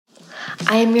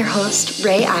I am your host,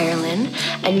 Ray Ireland,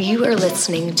 and you are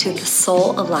listening to the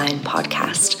Soul Aligned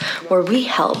podcast, where we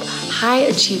help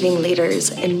high-achieving leaders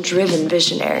and driven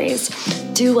visionaries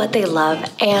do what they love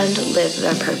and live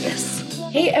their purpose.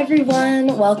 Hey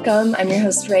everyone, welcome. I'm your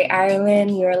host, Ray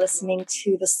Ireland. You are listening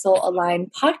to the Soul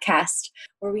Aligned podcast,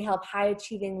 where we help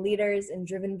high-achieving leaders and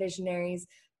driven visionaries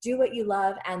do what you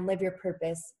love and live your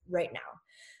purpose right now.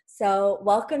 So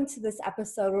welcome to this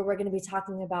episode where we're going to be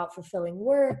talking about fulfilling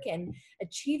work and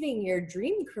achieving your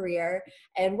dream career,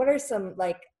 and what are some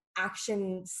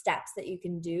action steps that you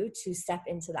can do to step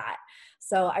into that.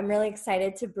 So I'm really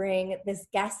excited to bring this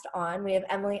guest on. We have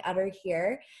Emily Utter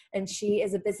here, and she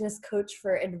is a business coach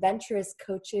for adventurous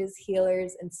coaches,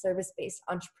 healers, and service-based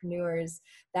entrepreneurs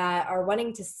that are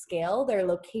wanting to scale their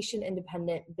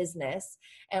location-independent business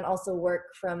and also work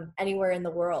from anywhere in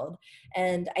the world.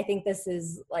 And I think this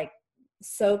is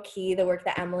so key, the work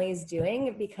that Emily is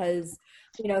doing, because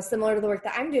similar to the work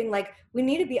that I'm doing, we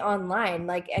need to be online.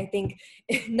 I think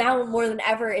now more than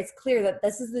ever, it's clear that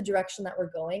this is the direction that we're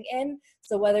going in.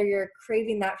 So whether you're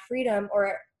craving that freedom,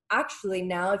 or actually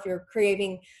now if you're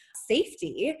craving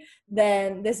safety,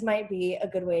 then this might be a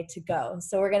good way to go.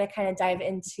 So we're going to kind of dive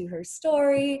into her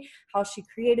story, how she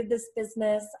created this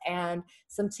business, and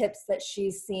some tips that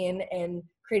she's seen in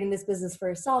creating this business for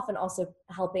herself and also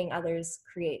helping others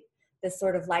create this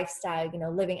sort of lifestyle,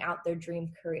 living out their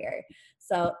dream career.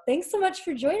 So thanks so much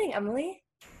for joining, Emily.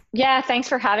 Yeah, thanks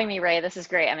for having me, Ray. This is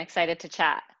great. I'm excited to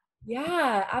chat.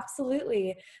 Yeah,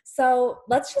 absolutely. So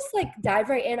let's just dive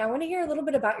right in. I want to hear a little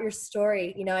bit about your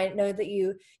story. I know that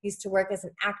you used to work as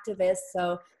an activist,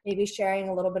 so maybe sharing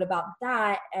a little bit about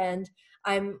that. And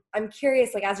I'm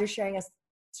curious, as you're sharing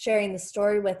the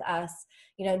story with us,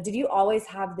 did you always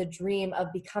have the dream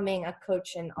of becoming a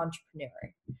coach and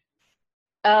entrepreneur?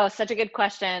 Oh, such a good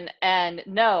question. And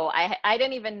no, I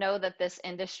didn't even know that this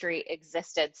industry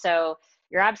existed. So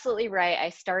you're absolutely right. I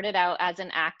started out as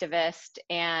an activist,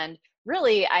 and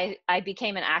really I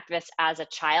became an activist as a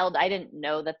child. I didn't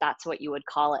know that that's what you would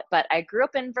call it, but I grew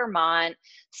up in Vermont,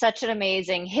 such an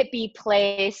amazing hippie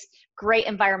place, great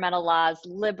environmental laws,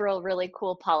 liberal, really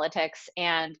cool politics.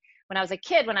 And when I was a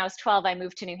kid, when I was 12, I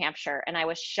moved to New Hampshire, and I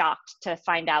was shocked to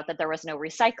find out that there was no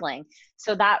recycling.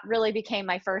 So that really became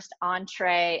my first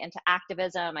entree into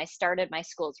activism. I started my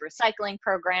school's recycling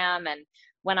program and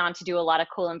went on to do a lot of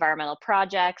cool environmental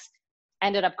projects.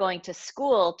 Ended up going to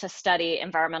school to study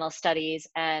environmental studies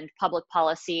and public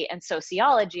policy and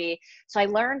sociology. So I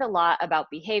learned a lot about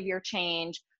behavior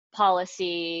change,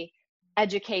 policy,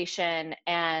 education,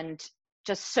 and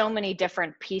just so many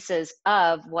different pieces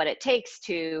of what it takes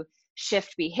to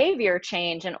shift behavior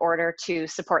change in order to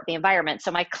support the environment. So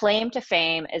my claim to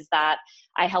fame is that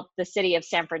I helped the city of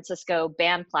San Francisco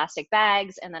ban plastic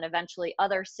bags, and then eventually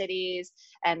other cities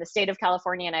and the state of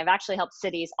California. And I've actually helped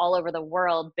cities all over the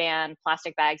world ban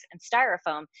plastic bags and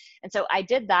styrofoam. And so I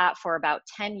did that for about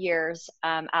 10 years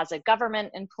as a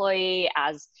government employee,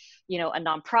 as a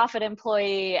nonprofit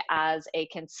employee, as a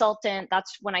consultant.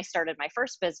 That's when I started my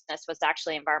first business, was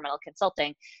actually environmental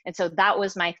consulting. And so that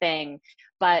was my thing.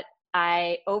 But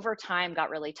I, over time, got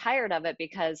really tired of it,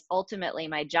 because ultimately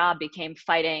my job became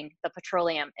fighting the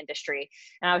petroleum industry.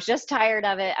 And I was just tired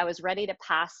of it. I was ready to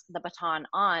pass the baton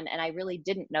on, and I really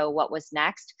didn't know what was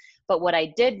next. But what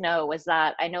I did know was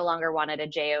that I no longer wanted a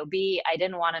job. I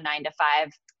didn't want a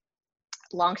 9-to-5.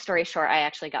 Long story short, I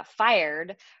actually got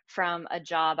fired from a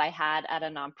job I had at a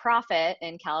nonprofit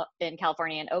in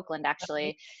California, in Oakland,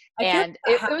 actually. And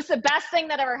it was the best thing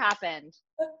that ever happened.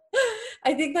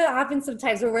 I think that happens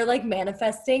sometimes where we're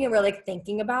manifesting and we're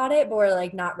thinking about it, but we're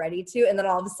not ready to. And then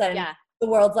all of a sudden the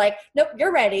world's nope,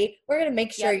 you're ready. We're going to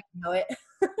make sure you know it.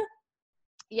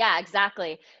 Yeah,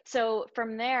 exactly. So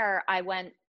from there, I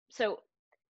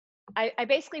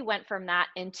basically went from that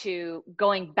into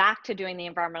going back to doing the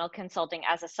environmental consulting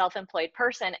as a self-employed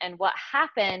person. And what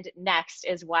happened next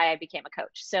is why I became a coach.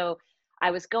 So I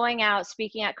was going out,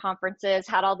 speaking at conferences,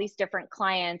 had all these different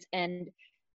clients, and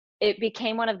it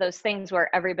became one of those things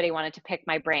where everybody wanted to pick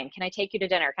my brain. Can I take you to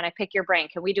dinner? Can I pick your brain?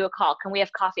 Can we do a call? Can we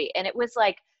have coffee? And it was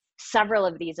several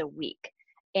of these a week.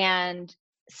 And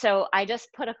so I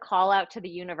just put a call out to the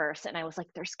universe, and I was like,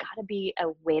 there's got to be a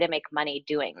way to make money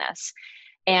doing this.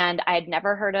 And I had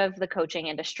never heard of the coaching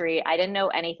industry. I didn't know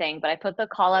anything, but I put the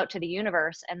call out to the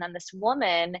universe. And then this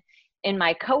woman in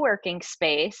my co-working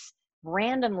space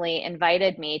randomly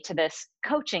invited me to this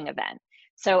coaching event.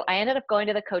 So I ended up going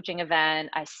to the coaching event.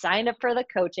 I signed up for the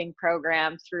coaching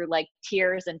program through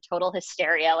tears and total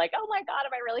hysteria. Oh my God,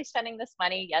 am I really spending this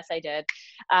money? Yes, I did.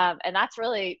 And that's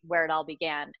really where it all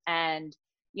began. And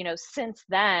since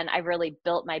then, I really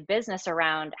built my business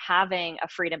around having a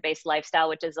freedom-based lifestyle,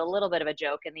 which is a little bit of a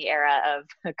joke in the era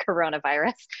of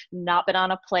coronavirus. Not been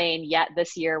on a plane yet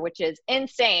this year, which is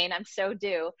insane. I'm so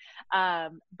due.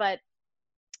 But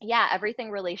yeah,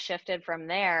 everything really shifted from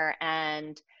there.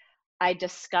 And I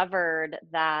discovered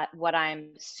that what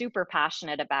I'm super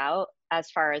passionate about, as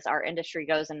far as our industry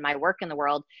goes and my work in the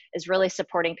world, is really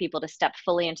supporting people to step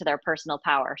fully into their personal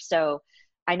power. So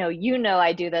I know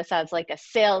I do this as like a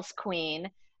sales queen,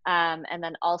 and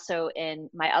then also in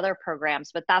my other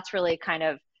programs, but that's really kind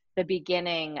of the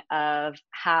beginning of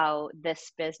how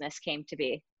this business came to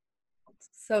be.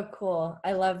 So cool.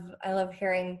 I love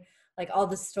hearing like all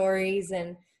the stories,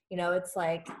 and it's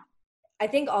like, I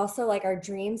think also like our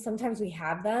dreams, sometimes we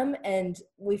have them and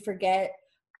we forget.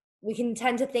 We can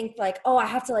tend to think like, oh, I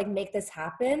have to like make this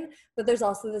happen. But there's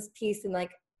also this piece, and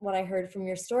like what I heard from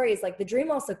your story is like the dream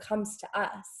also comes to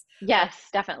us. Yes,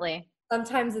 definitely.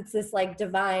 Sometimes it's this like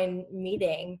divine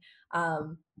meeting.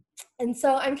 And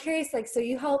so I'm curious, like, so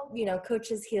you help,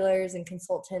 coaches, healers, and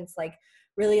consultants, like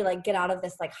really like get out of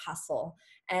this like hustle.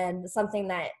 And something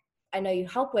that I know you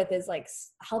help with is like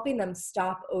helping them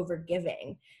stop over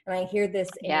giving. And I hear this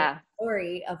in your Yeah.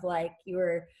 story of like, you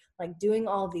were like doing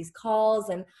all of these calls,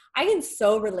 and I can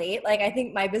so relate. Like, I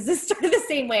think my business started the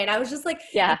same way. And I was just like,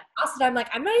 Yeah. exhausted. I'm like,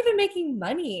 I'm not even making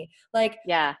money. Like,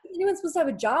 Yeah. anyone's supposed to have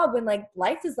a job when like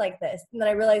life is like this? And then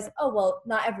I realized, oh, well,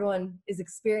 not everyone is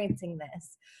experiencing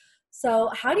this.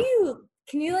 So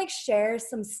can you like share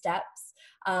some steps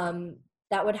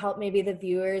that would help maybe the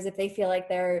viewers if they feel like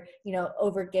they're,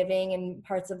 over giving in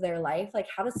parts of their life, like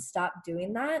how to stop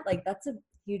doing that? Like that's a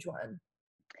huge one.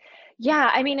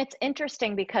 Yeah, I mean, it's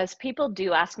interesting because people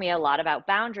do ask me a lot about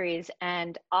boundaries,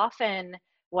 and often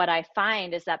what I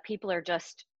find is that people are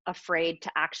just afraid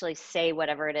to actually say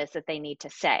whatever it is that they need to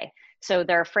say. So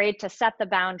they're afraid to set the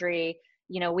boundary.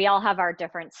 We all have our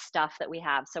different stuff that we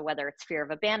have. So whether it's fear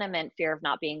of abandonment, fear of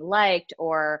not being liked,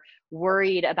 or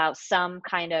worried about some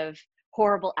kind of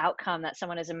horrible outcome that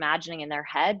someone is imagining in their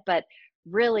head, but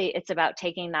really it's about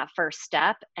taking that first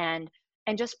step and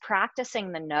just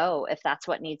practicing the no if that's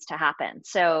what needs to happen.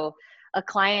 So a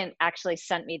client actually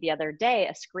sent me the other day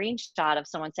a screenshot of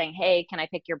someone saying, "Hey, can I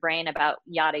pick your brain about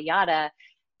yada yada?"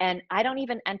 And I don't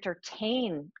even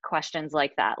entertain questions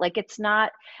like that. Like it's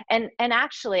not, and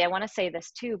actually I want to say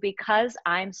this too, because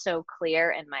I'm so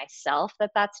clear in myself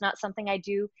that that's not something I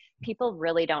do, people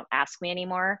really don't ask me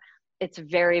anymore. It's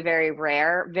very, very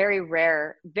rare, very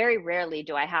rarely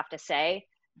do I have to say,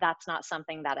 that's not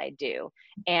something that I do.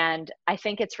 And I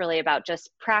think it's really about just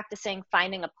practicing,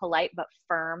 finding a polite but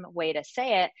firm way to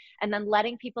say it, and then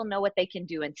letting people know what they can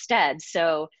do instead.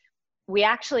 So we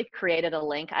actually created a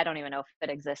link. I don't even know if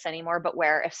it exists anymore, but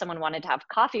where if someone wanted to have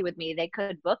coffee with me, they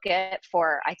could book it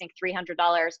for, I think, $300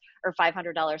 or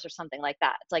 $500 or something like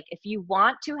that. It's like, if you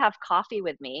want to have coffee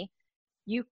with me,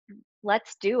 you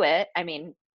let's do it. I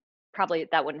mean, probably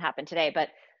that wouldn't happen today, but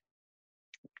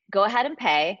go ahead and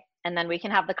pay, and then we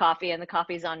can have the coffee, and the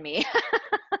coffee's on me.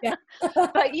 Yeah.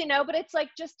 But it's like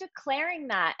just declaring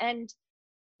that. And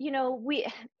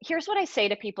here's what I say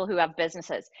to people who have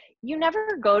businesses. You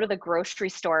never go to the grocery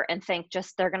store and think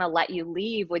just they're going to let you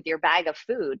leave with your bag of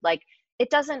food. Like,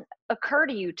 it doesn't occur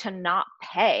to you to not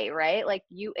pay, right? Like,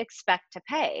 you expect to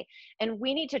pay. And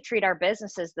we need to treat our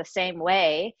businesses the same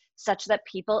way, such that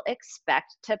people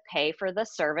expect to pay for the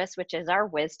service, which is our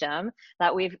wisdom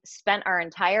that we've spent our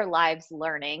entire lives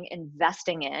learning,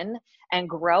 investing in, and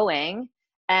growing.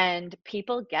 And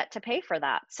people get to pay for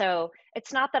that. So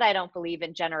it's not that I don't believe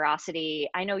in generosity.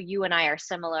 I know you and I are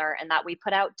similar in that we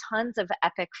put out tons of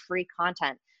epic free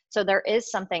content. So there is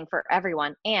something for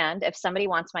everyone. And if somebody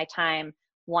wants my time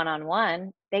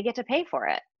one-on-one, they get to pay for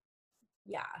it.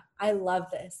 Yeah, I love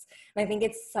this. And I think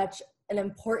it's such an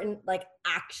important like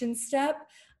action step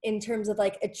in terms of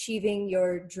like achieving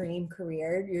your dream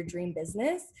career, your dream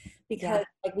business, because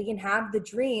like we can have the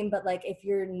dream, but like if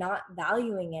you're not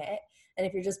valuing it and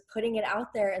if you're just putting it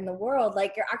out there in the world,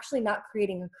 like you're actually not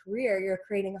creating a career, you're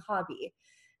creating a hobby.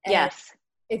 And yes.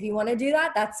 If you want to do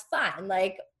that, that's fine.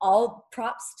 Like all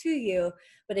props to you.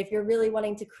 But if you're really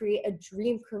wanting to create a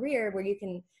dream career where you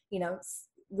can,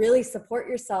 really support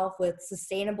yourself with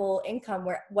sustainable income,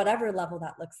 where whatever level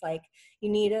that looks like,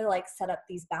 you need to like set up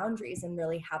these boundaries and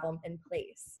really have them in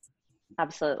place.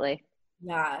 Absolutely.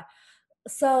 Yeah.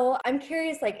 So I'm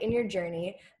curious, like in your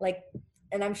journey, like,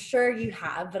 and I'm sure you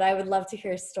have, but I would love to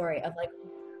hear a story of like,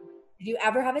 did you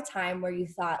ever have a time where you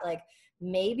thought like,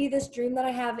 maybe this dream that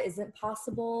I have isn't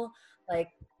possible? Like,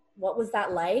 what was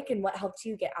that like, and what helped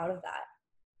you get out of that?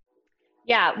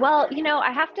 Yeah. Well,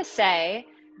 I have to say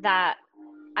that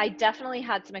I definitely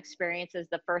had some experiences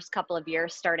the first couple of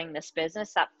years starting this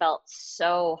business that felt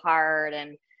so hard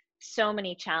and so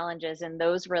many challenges. And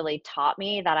those really taught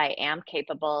me that I am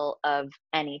capable of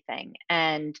anything.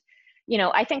 And,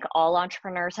 I think all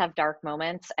entrepreneurs have dark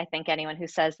moments. I think anyone who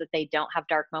says that they don't have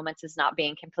dark moments is not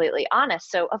being completely honest.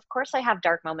 So, of course, I have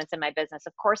dark moments in my business.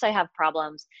 Of course, I have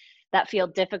problems that feel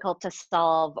difficult to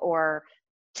solve, or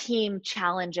team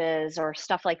challenges or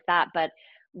stuff like that. But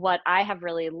what I have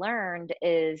really learned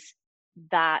is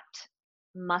that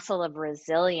muscle of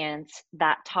resilience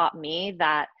that taught me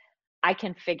that I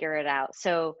can figure it out.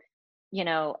 So,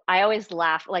 I always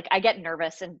laugh, like I get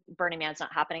nervous, and Burning Man's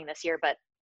not happening this year, but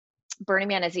Burning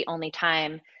Man is the only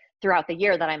time throughout the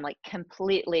year that I'm like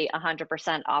completely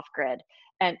 100% off grid.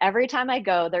 And every time I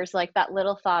go, there's like that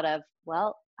little thought of,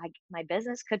 well, my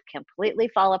business could completely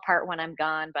fall apart when I'm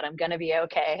gone, but I'm going to be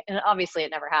okay. And obviously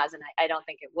it never has. And I don't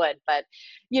think it would, but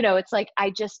it's like, I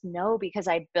just know, because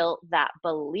I built that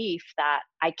belief that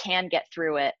I can get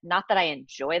through it. Not that I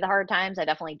enjoy the hard times. I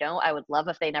definitely don't. I would love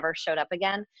if they never showed up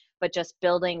again, but just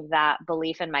building that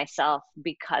belief in myself,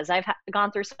 because I've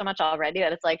gone through so much already,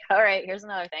 that it's like, all right, here's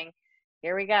another thing.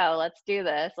 Here we go. Let's do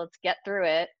this. Let's get through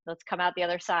it. Let's come out the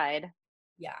other side.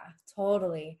 Yeah,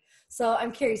 totally. So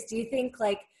I'm curious, do you think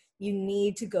like you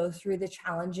need to go through the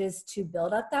challenges to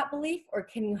build up that belief, or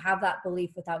can you have that belief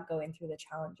without going through the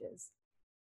challenges?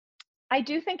 I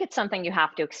do think it's something you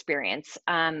have to experience.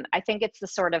 I think it's the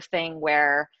sort of thing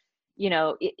where,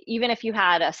 even if you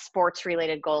had a sports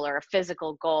related goal or a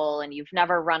physical goal and you've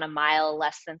never run a mile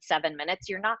less than 7 minutes,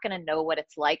 you're not going to know what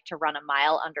it's like to run a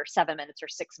mile under 7 minutes or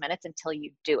 6 minutes until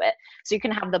you do it. So you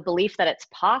can have the belief that it's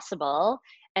possible,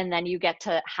 and then you get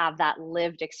to have that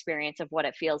lived experience of what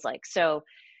it feels like. So,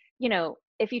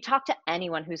 if you talk to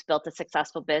anyone who's built a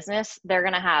successful business, they're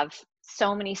going to have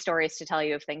so many stories to tell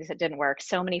you of things that didn't work,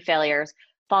 so many failures,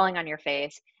 falling on your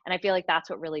face. And I feel like that's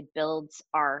what really builds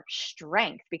our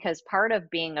strength, because part of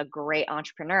being a great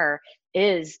entrepreneur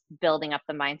is building up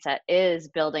the mindset, is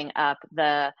building up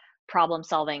the problem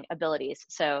solving abilities.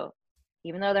 So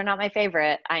even though they're not my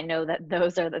favorite, I know that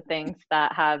those are the things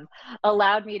that have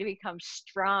allowed me to become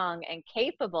strong and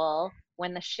capable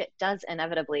when the shit does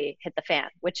inevitably hit the fan,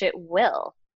 which it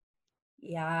will.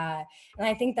 Yeah. And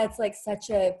I think that's like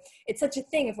it's such a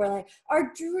thing. If we're like,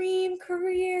 our dream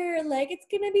career, like it's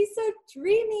going to be so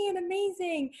dreamy and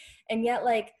amazing. And yet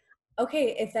like,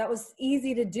 okay, if that was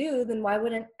easy to do, then why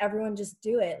wouldn't everyone just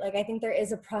do it? Like, I think there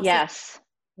is a process Yes.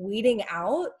 weeding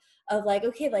out of like,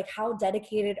 okay, like how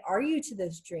dedicated are you to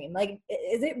this dream? Like,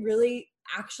 is it really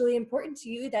actually important to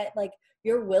you that like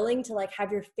you're willing to like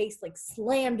have your face like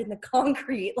slammed in the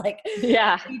concrete like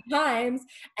Yeah. 3 times,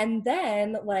 and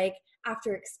then like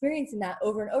after experiencing that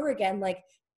over and over again, like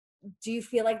do you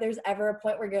feel like there's ever a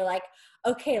point where you're like,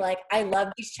 okay, like I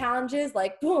love these challenges,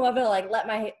 like boom, I'm gonna like let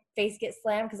my face get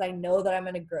slammed because I know that I'm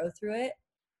gonna grow through it?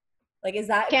 Like, is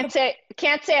that Can't say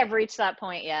I've reached that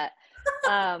point yet.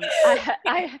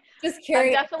 I just I'm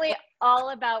curious? definitely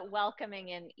all about welcoming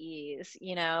in ease.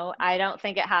 I don't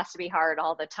think it has to be hard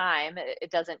all the time. It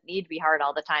doesn't need to be hard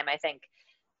all the time. I think,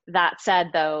 that said,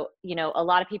 though, a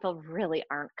lot of people really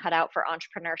aren't cut out for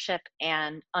entrepreneurship.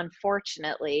 And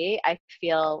unfortunately, I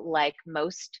feel like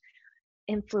most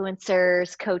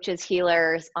influencers, coaches,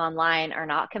 healers online are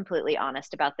not completely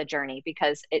honest about the journey,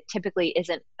 because it typically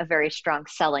isn't a very strong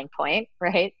selling point,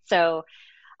 right? So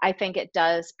I think it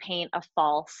does paint a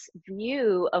false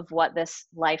view of what this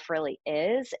life really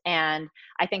is. And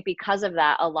I think because of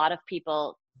that, a lot of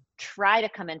people try to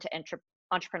come into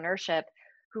entrepreneurship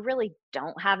who really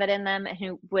don't have it in them, and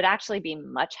who would actually be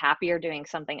much happier doing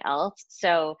something else.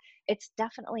 So it's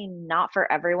definitely not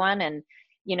for everyone. And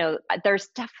there's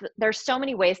so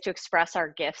many ways to express our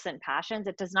gifts and passions.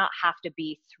 It does not have to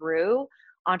be through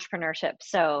entrepreneurship.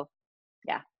 So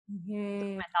yeah,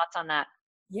 Mhm. my thoughts on that.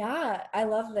 Yeah, I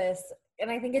love this. And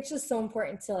I think it's just so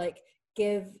important to like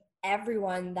give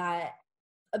everyone that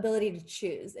ability to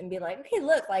choose and be like, okay,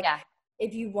 look, like Yeah.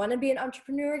 if you want to be an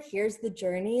entrepreneur, here's the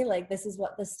journey. Like this is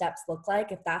what the steps look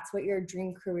like if that's what your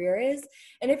dream career is.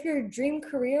 And if your dream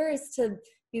career is to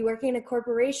be working in a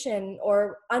corporation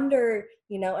or under,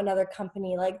 another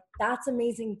company, like that's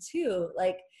amazing too.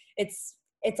 Like it's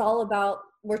all about,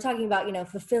 we're talking about,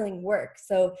 fulfilling work.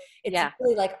 So it's Yeah.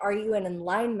 really like, are you in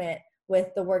alignment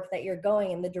with the work that you're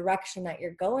going and the direction that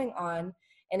you're going on?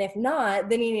 And if not,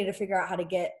 then you need to figure out how to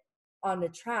get on the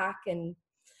track. And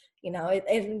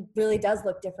it really does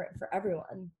look different for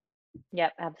everyone.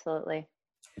 Yep, absolutely.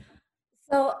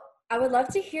 So I would love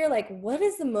to hear, like, what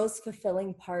is the most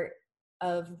fulfilling part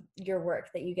of your work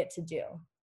that you get to do?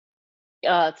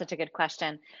 Oh, it's such a good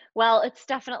question. Well, it's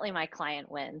definitely my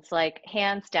client wins. Like,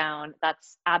 hands down,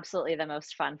 that's absolutely the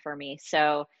most fun for me.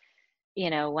 So,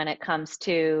 when it comes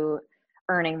to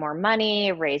earning more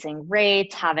money, raising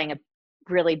rates, having a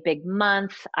really big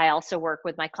month, I also work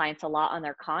with my clients a lot on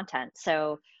their content.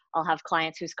 So I'll have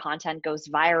clients whose content goes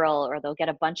viral, or they'll get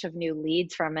a bunch of new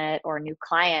leads from it, or new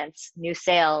clients, new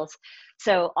sales.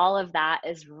 So all of that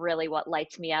is really what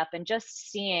lights me up. And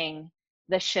just seeing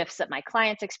the shifts that my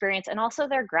clients experience and also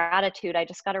their gratitude. I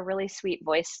just got a really sweet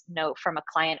voice note from a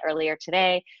client earlier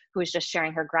today who was just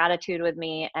sharing her gratitude with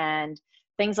me. And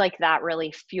things like that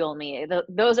really fuel me.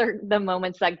 Those are the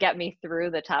moments that get me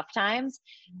through the tough times.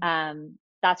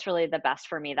 That's really the best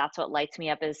for me. That's what lights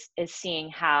me up, is seeing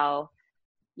how,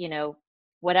 you know,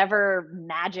 whatever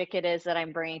magic it is that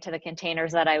I'm bringing to the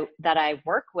containers that I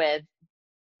work with,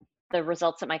 the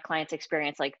results that my clients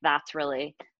experience, like that's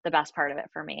really the best part of it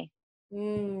for me.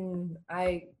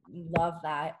 I love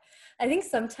that. I think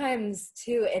sometimes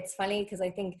too, it's funny because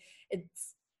I think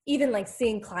it's even like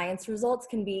seeing clients' results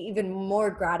can be even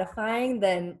more gratifying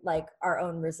than like our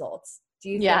own results. Do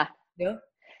you feel Yeah. that too?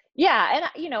 Yeah,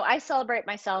 and I celebrate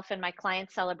myself and my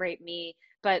clients celebrate me,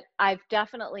 but I've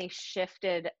definitely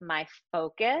shifted my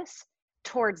focus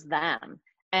towards them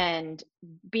and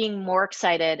being more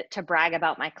excited to brag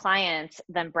about my clients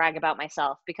than brag about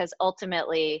myself, because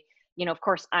ultimately, of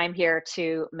course I'm here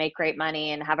to make great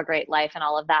money and have a great life and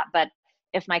all of that, but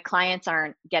if my clients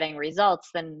aren't getting results,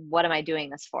 then what am I doing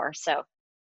this for? So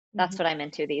that's Mhm. what I'm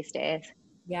into these days.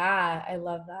 Yeah, I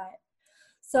love that.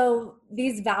 So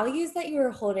these values that you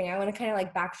were holding, I want to kind of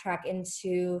like backtrack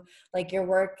into like your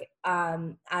work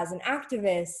as an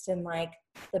activist and like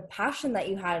the passion that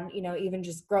you had, even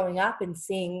just growing up and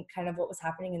seeing kind of what was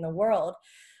happening in the world.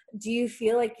 Do you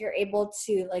feel like you're able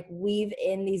to like weave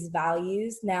in these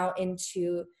values now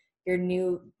into your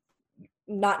new,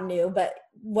 not new, but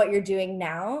what you're doing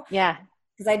now? Yeah.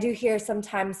 Because I do hear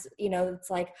sometimes, it's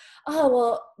like, oh,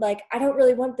 well, like, I don't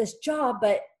really want this job,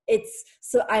 but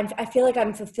I feel like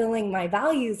I'm fulfilling my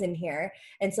values in here.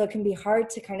 And so it can be hard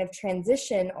to kind of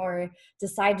transition or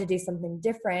decide to do something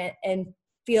different and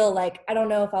feel like, I don't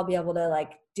know if I'll be able to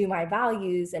like do my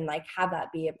values and like have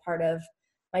that be a part of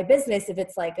my business if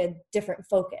it's like a different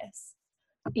focus.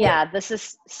 What? Yeah, this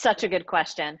is such a good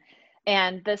question.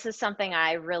 And this is something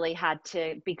I really had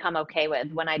to become okay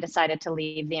with when I decided to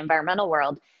leave the environmental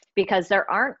world, because there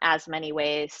aren't as many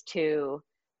ways to,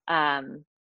 um,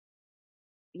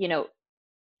 you know,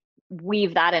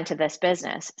 weave that into this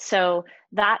business. So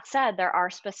that said, there are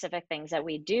specific things that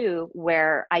we do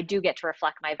where I do get to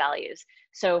reflect my values.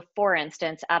 So for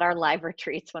instance, at our live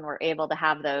retreats, when we're able to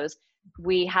have those,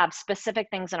 we have specific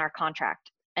things in our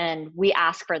contract, and we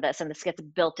ask for this, and this gets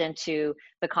built into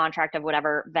the contract of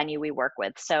whatever venue we work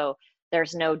with. So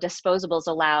there's no disposables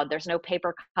allowed, there's no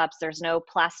paper cups, there's no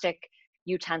plastic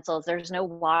utensils, there's no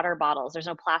water bottles, there's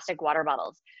no plastic water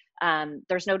bottles,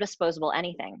 there's no disposable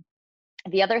anything.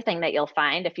 The other thing that you'll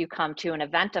find if you come to an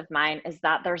event of mine is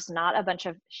that there's not a bunch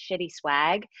of shitty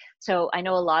swag. So I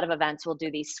know a lot of events will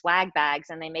do these swag bags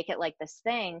and they make it like this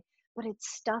thing, but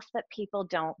it's stuff that people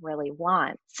don't really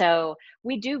want. So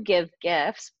we do give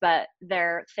gifts, but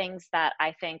they're things that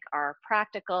I think are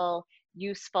practical,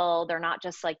 useful. They're not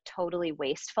just like totally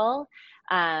wasteful.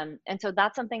 And so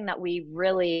that's something that we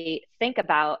really think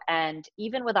about. And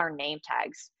even with our name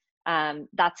tags,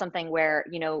 that's something where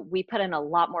we put in a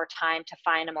lot more time to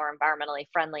find a more environmentally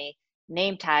friendly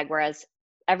name tag, whereas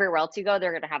everywhere else you go,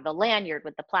 they're going to have the lanyard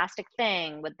with the plastic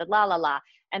thing with the la la la,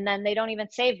 and then they don't even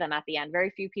save them at the end. Very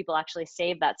few people actually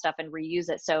save that stuff and reuse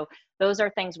it. So those are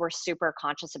things we're super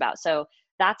conscious about. So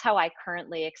that's how I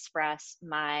currently express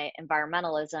my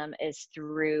environmentalism, is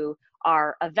through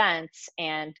our events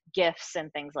and gifts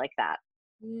and things like that.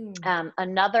 Mm.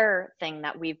 Another thing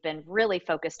that we've been really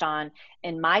focused on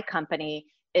in my company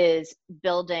is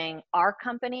building our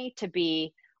company to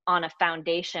be on a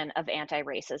foundation of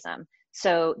anti-racism.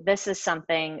 So this is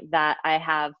something that I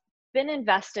have been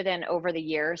invested in over the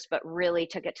years, but really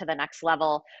took it to the next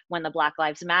level when the Black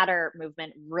Lives Matter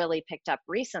movement really picked up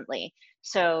recently.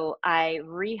 So I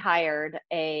rehired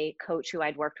a coach who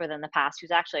I'd worked with in the past,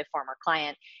 who's actually a former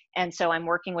client. And so I'm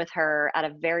working with her at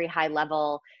a very high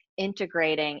level,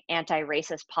 integrating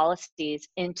anti-racist policies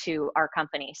into our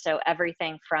company. So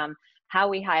everything from how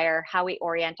we hire, how we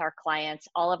orient our clients,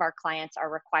 all of our clients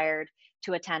are required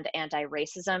to attend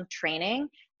anti-racism training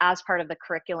as part of the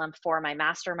curriculum for my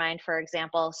mastermind, for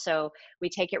example. So we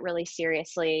take it really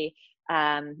seriously.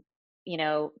 Um,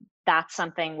 that's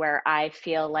something where I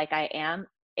feel like I am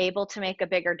able to make a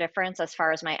bigger difference as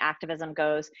far as my activism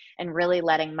goes, and really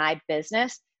letting my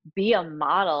business be a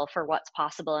model for what's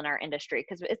possible in our industry,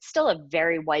 because it's still a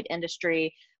very white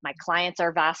industry. My clients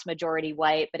are vast majority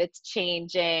white, but it's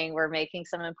changing. We're making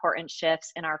some important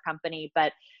shifts in our company,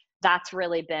 but that's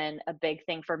really been a big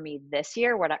thing for me this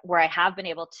year, where I have been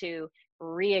able to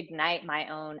reignite my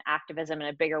own activism in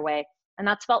a bigger way. And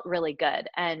that's felt really good.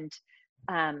 And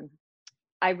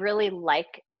I really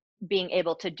like being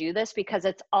able to do this because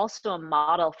it's also a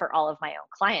model for all of my own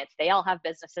clients. They all have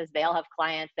businesses, they all have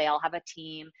clients, they all have a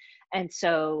team. And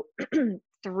so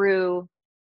through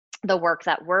the work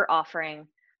that we're offering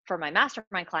for my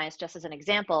mastermind clients, just as an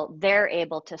example, they're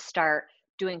able to start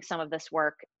doing some of this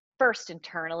work first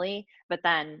internally, but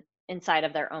then inside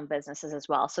of their own businesses as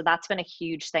well. So that's been a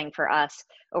huge thing for us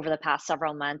over the past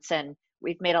several months. And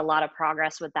we've made a lot of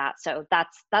progress with that. So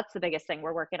that's the biggest thing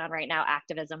we're working on right now,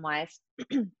 activism wise.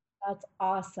 That's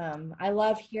awesome. I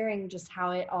love hearing just how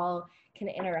it all can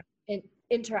interact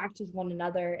with one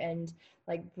another and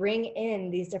like bring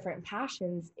in these different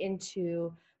passions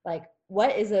into like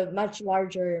what is a much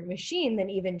larger machine than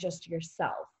even just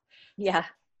yourself. Yeah.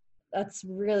 That's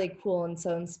really cool and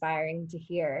so inspiring to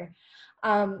hear.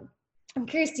 I'm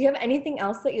curious, do you have anything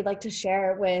else that you'd like to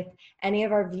share with any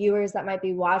of our viewers that might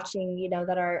be watching, you know,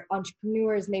 that are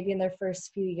entrepreneurs, maybe in their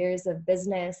first few years of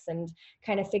business and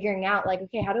kind of figuring out like,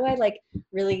 okay, how do I like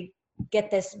really get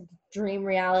this dream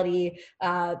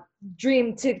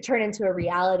to turn into a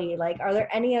reality? Like, are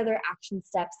there any other action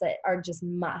steps that are just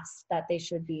must that they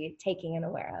should be taking and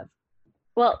aware of?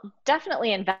 Well,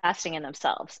 definitely investing in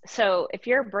themselves. So if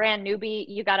you're a brand newbie,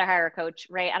 you got to hire a coach,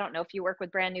 right? I don't know if you work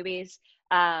with brand newbies,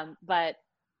 but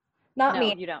Not no,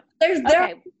 me. you don't. There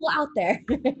are people out there.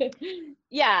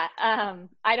 Yeah,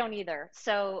 I don't either.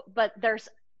 So, but there's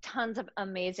tons of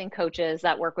amazing coaches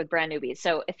that work with brand newbies.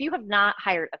 So if you have not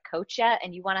hired a coach yet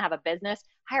and you want to have a business,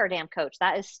 hire a damn coach.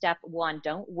 That is step one.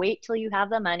 Don't wait till you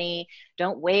have the money.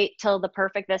 Don't wait till the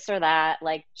perfect this or that.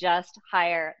 Like, just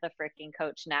hire the freaking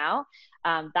coach now.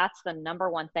 That's the number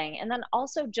one thing. And then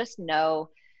also just know,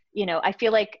 I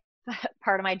feel like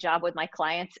part of my job with my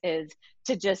clients is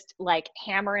to just like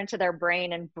hammer into their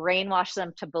brain and brainwash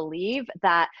them to believe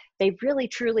that they really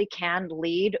truly can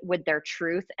lead with their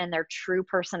truth and their true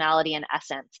personality and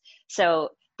essence. So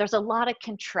there's a lot of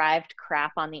contrived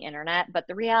crap on the internet, but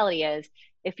the reality is,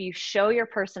 if you show your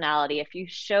personality, if you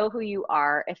show who you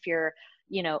are, if you're,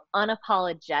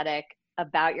 unapologetic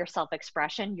about your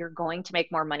self-expression, you're going to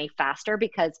make more money faster,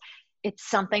 because it's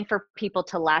something for people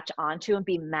to latch onto and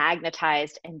be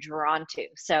magnetized and drawn to.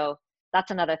 So that's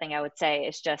another thing I would say,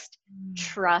 is just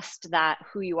trust that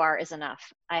who you are is enough.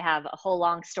 I have a whole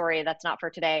long story that's not for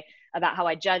today about how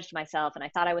I judged myself and I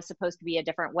thought I was supposed to be a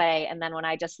different way. And then when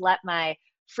I just let my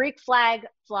freak flag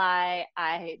fly,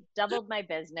 I doubled my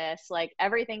business, like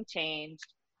everything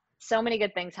changed. So many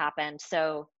good things happened.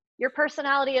 So your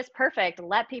personality is perfect.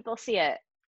 Let people see it.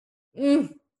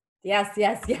 Yes.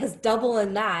 Double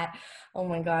in that. Oh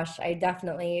my gosh, I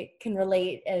definitely can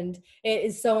relate. And it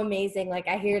is so amazing. Like,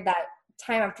 I hear that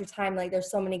time after time. Like, there's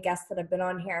so many guests that have been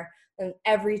on here, and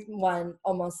everyone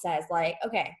almost says like,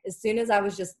 okay, as soon as I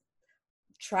was just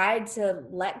tried to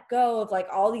let go of like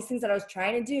all these things that I was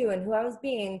trying to do and who I was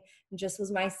being and just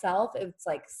was myself, it's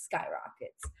like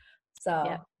skyrockets. So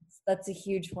Yeah. that's a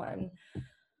huge one.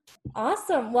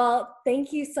 Awesome. Well,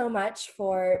 thank you so much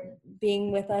for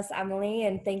being with us, Emily.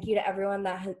 And thank you to everyone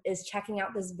that is checking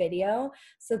out this video.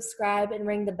 Subscribe and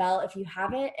ring the bell if you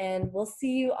haven't. And we'll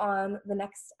see you on the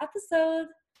next episode.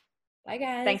 Bye,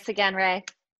 guys. Thanks again, Ray.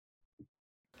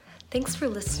 Thanks for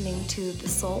listening to the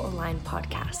Soul Aligned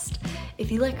podcast.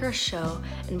 If you like our show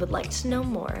and would like to know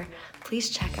more, please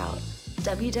check out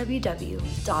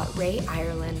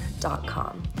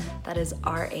www.rayirelan.com. That is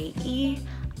RAEIRELAN